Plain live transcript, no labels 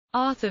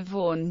Arthur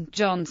Vaughan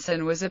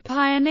Johnson was a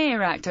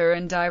pioneer actor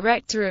and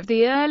director of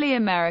the early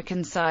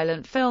American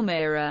silent film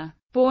era.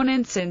 Born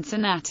in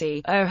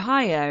Cincinnati,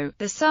 Ohio,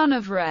 the son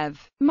of Rev.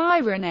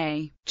 Myron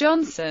A.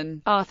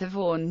 Johnson, Arthur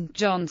Vaughan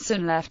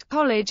Johnson left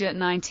college at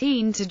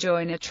 19 to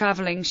join a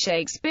traveling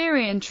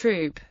Shakespearean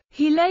troupe.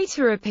 He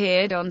later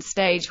appeared on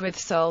stage with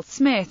Sol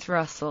Smith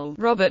Russell,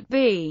 Robert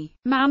B.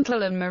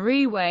 Mantle and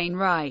Marie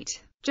Wainwright.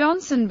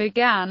 Johnson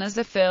began as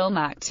a film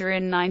actor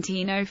in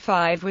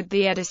 1905 with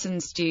the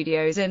Edison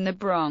Studios in the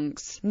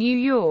Bronx, New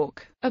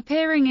York,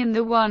 appearing in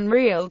the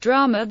one-reel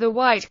drama The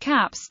White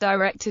Caps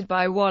directed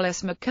by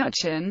Wallace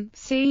McCutcheon,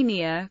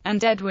 Sr.,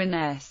 and Edwin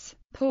S.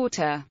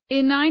 Porter.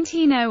 In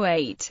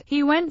 1908,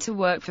 he went to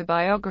work for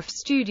Biograph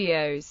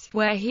Studios,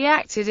 where he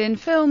acted in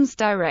films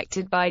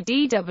directed by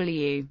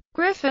D.W.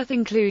 Griffith,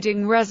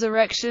 including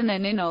Resurrection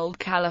and In Old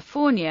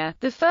California,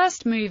 the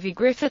first movie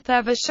Griffith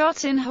ever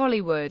shot in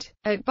Hollywood.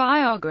 At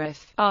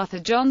Biograph, Arthur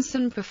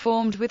Johnson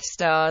performed with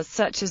stars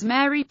such as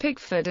Mary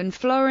Pickford and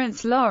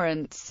Florence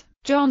Lawrence.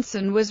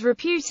 Johnson was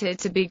reputed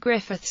to be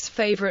Griffith's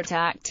favorite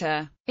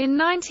actor. In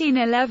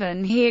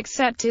 1911 he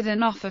accepted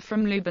an offer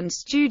from Lubin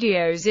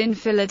Studios in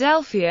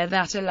Philadelphia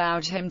that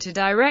allowed him to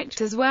direct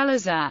as well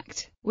as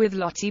act. With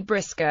Lottie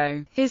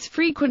Briscoe, his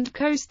frequent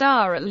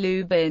co-star at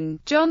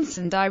Lubin,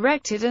 Johnson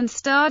directed and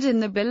starred in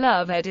The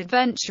Beloved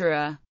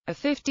Adventurer, a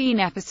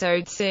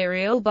 15-episode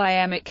serial by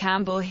Emmett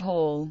Campbell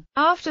Hall.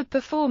 After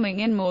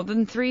performing in more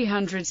than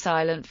 300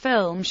 silent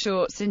film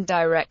shorts and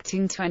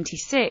directing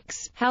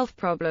 26, health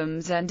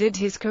problems ended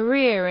his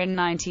career in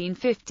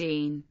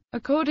 1915.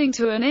 According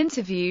to an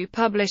interview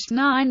published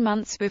 9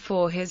 months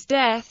before his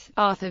death,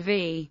 Arthur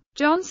V.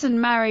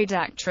 Johnson married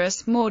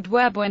actress Maud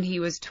Webb when he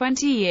was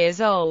 20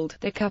 years old.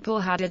 The couple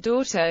had a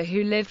daughter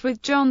who lived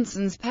with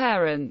Johnson's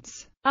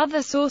parents.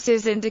 Other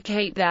sources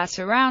indicate that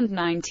around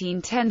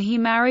 1910 he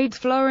married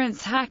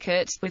Florence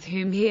Hackett, with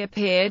whom he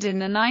appeared in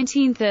the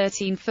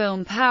 1913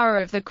 film Power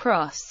of the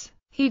Cross.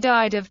 He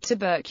died of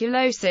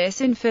tuberculosis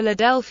in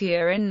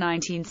Philadelphia in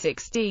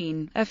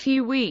 1916, a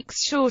few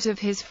weeks short of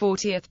his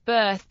 40th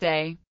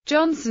birthday.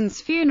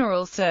 Johnson's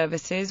funeral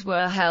services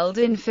were held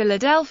in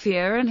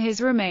Philadelphia and his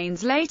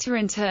remains later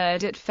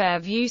interred at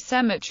Fairview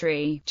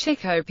Cemetery,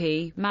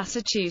 Chicopee,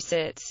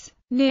 Massachusetts.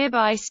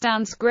 Nearby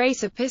stands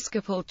Grace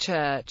Episcopal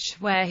Church,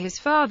 where his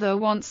father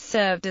once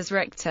served as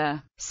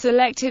rector.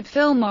 Selected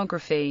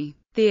filmography: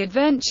 The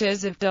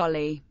Adventures of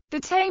Dolly, The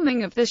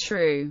Taming of the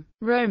Shrew,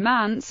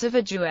 Romance of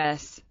a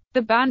Jewess,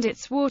 The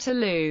Bandit's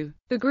Waterloo,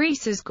 The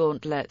Greaser's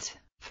Gauntlet,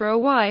 For a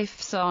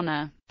Wife's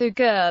Honor, The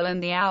Girl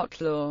and the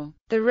Outlaw,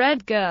 The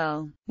Red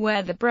Girl,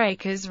 Where the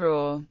Breakers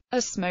Roar,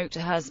 A Smoked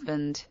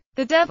Husband,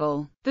 The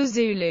Devil, The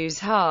Zulu's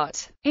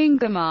Heart,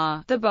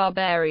 Ingomar, The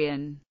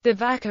Barbarian, The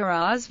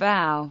Baccarat's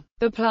Vow,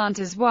 The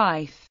Planter's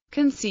Wife,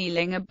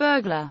 Concealing a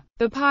Burglar,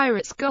 The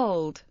Pirate's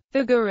Gold,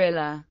 The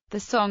Gorilla, The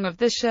Song of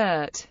the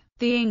Shirt,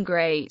 The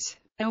Ingrate,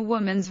 A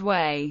Woman's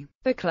Way,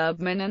 The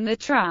Clubman and the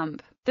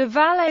Tramp, The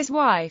Valet's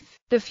Wife,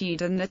 The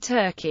Feud and the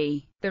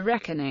Turkey, The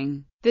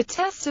Reckoning, The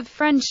Test of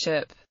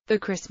Friendship, The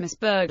Christmas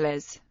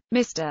Burglars,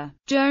 Mr.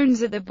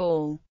 Jones at the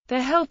Ball,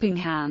 The Helping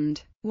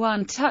Hand,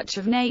 One Touch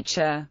of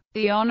Nature,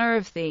 The Honor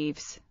of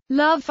Thieves,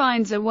 Love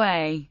Finds a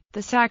Way,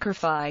 The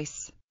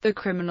Sacrifice, The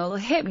Criminal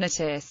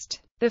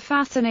Hypnotist, The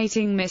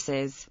Fascinating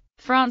Mrs.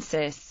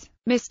 Francis,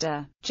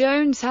 Mr.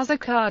 Jones Has a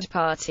Card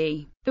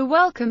Party, The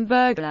Welcome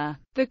Burglar,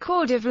 The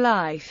Chord of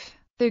Life,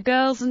 The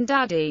Girls and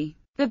Daddy,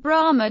 The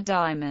Brahma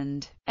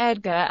Diamond,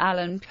 Edgar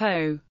Allan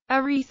Poe,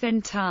 A Wreath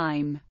in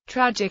Time,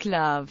 Tragic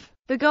Love,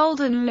 The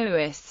Golden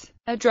Lewis,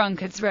 A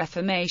Drunkard's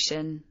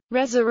Reformation,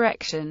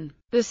 Resurrection,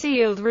 The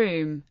Sealed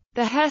Room,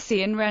 The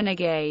Hessian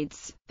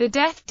Renegades, The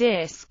Death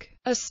Disc,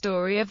 A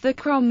Story of the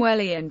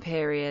Cromwellian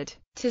Period,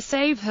 To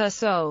Save Her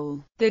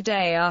Soul, The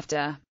Day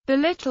After, The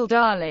Little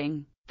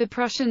Darling, The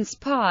Prussian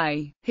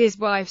Spy, His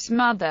Wife's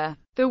Mother,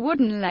 The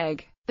Wooden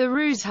Leg, The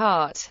Ruse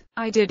Heart,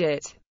 I Did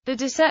It, The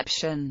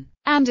Deception,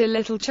 and A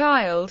Little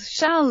Child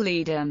Shall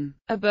Lead 'Em,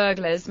 A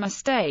Burglar's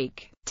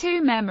Mistake,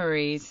 Two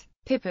Memories,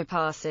 Pippa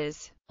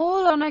Passes,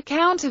 All on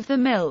Account of the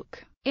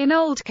Milk, In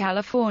Old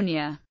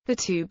California, The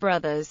Two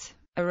Brothers,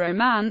 A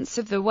Romance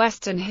of the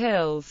Western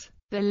Hills,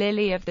 The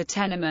Lily of the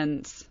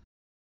Tenements,